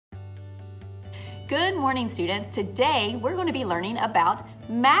Good morning, students. Today we're going to be learning about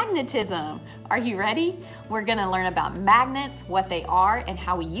magnetism. Are you ready? We're going to learn about magnets, what they are, and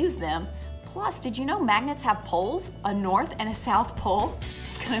how we use them. Plus, did you know magnets have poles, a north and a south pole?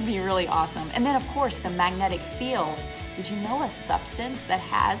 It's going to be really awesome. And then, of course, the magnetic field. Did you know a substance that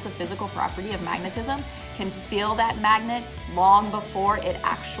has the physical property of magnetism can feel that magnet long before it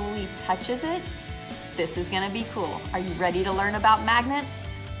actually touches it? This is going to be cool. Are you ready to learn about magnets?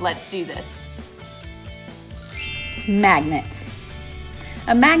 Let's do this. Magnets.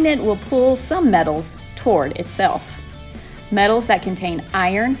 A magnet will pull some metals toward itself. Metals that contain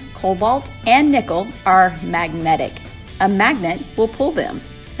iron, cobalt, and nickel are magnetic. A magnet will pull them.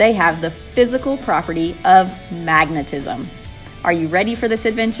 They have the physical property of magnetism. Are you ready for this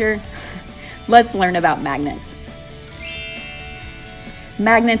adventure? Let's learn about magnets.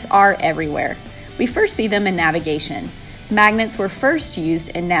 Magnets are everywhere. We first see them in navigation. Magnets were first used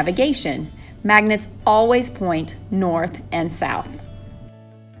in navigation. Magnets always point north and south.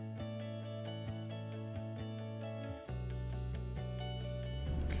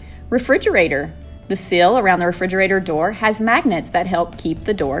 Refrigerator. The seal around the refrigerator door has magnets that help keep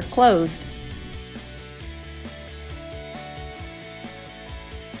the door closed.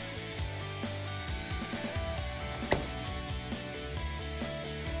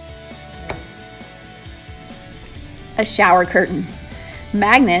 A shower curtain.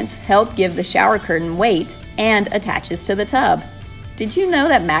 Magnets help give the shower curtain weight and attaches to the tub. Did you know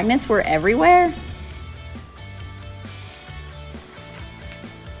that magnets were everywhere?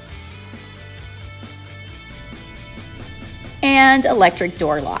 And electric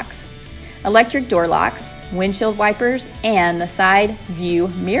door locks. Electric door locks, windshield wipers, and the side view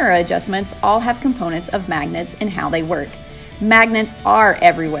mirror adjustments all have components of magnets in how they work. Magnets are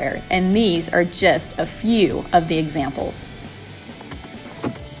everywhere, and these are just a few of the examples.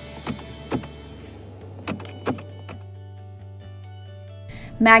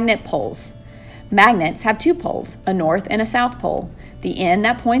 Magnet poles. Magnets have two poles, a north and a south pole. The end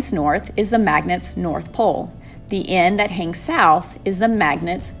that points north is the magnet's north pole. The end that hangs south is the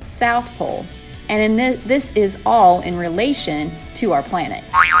magnet's south pole. And this is all in relation to our planet.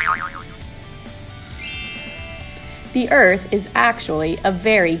 The Earth is actually a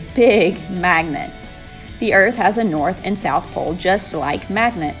very big magnet. The Earth has a north and south pole just like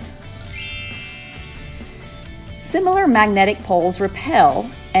magnets. Similar magnetic poles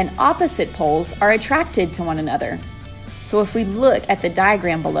repel and opposite poles are attracted to one another. So if we look at the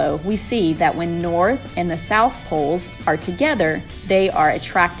diagram below, we see that when north and the south poles are together, they are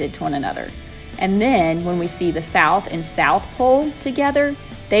attracted to one another. And then when we see the south and south pole together,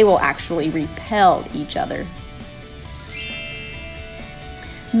 they will actually repel each other.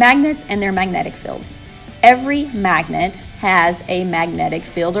 Magnets and their magnetic fields. Every magnet has a magnetic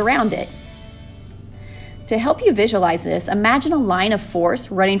field around it. To help you visualize this, imagine a line of force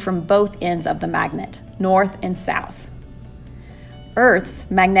running from both ends of the magnet, north and south.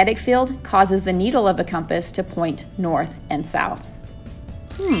 Earth's magnetic field causes the needle of a compass to point north and south.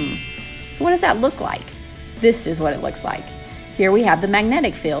 So what does that look like? This is what it looks like. Here we have the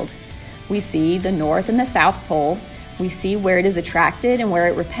magnetic field. We see the north and the south pole. We see where it is attracted and where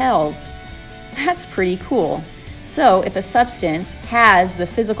it repels. That's pretty cool. So if a substance has the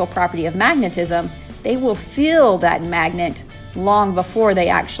physical property of magnetism, they will feel that magnet long before they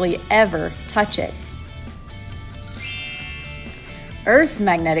actually ever touch it. Earth's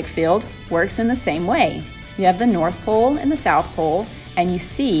magnetic field works in the same way. You have the North Pole and the South Pole, and you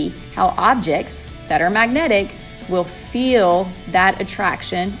see how objects that are magnetic will feel that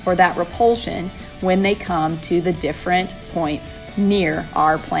attraction or that repulsion when they come to the different points near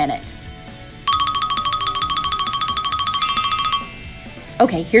our planet.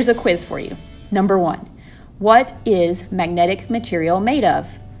 Okay, here's a quiz for you. Number 1, what is magnetic material made of?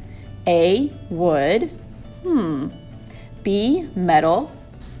 A, wood. B, metal.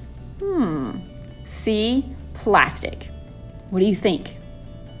 C, plastic. What do you think?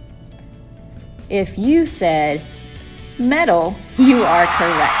 If you said metal, you are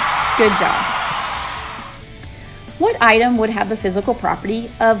correct. Good job. What item would have the physical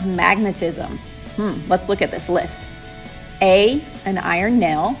property of magnetism? Let's look at this list. A, an iron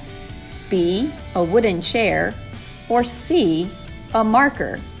nail. B, a wooden chair. Or C, a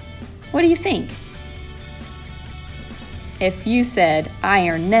marker. What do you think? If you said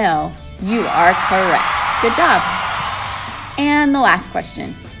iron nail, you are correct. Good job. And the last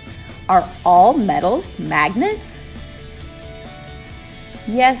question. Are all metals magnets?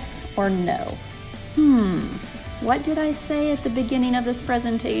 Yes or no? What did I say at the beginning of this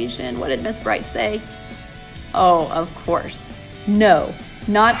presentation? What did Miss Bright say? Oh, of course. No,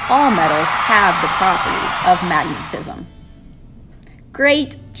 not all metals have the property of magnetism.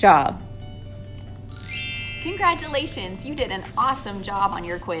 Great job! Congratulations, you did an awesome job on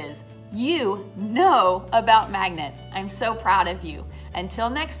your quiz. You know about magnets. I'm so proud of you. Until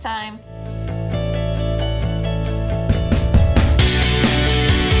next time.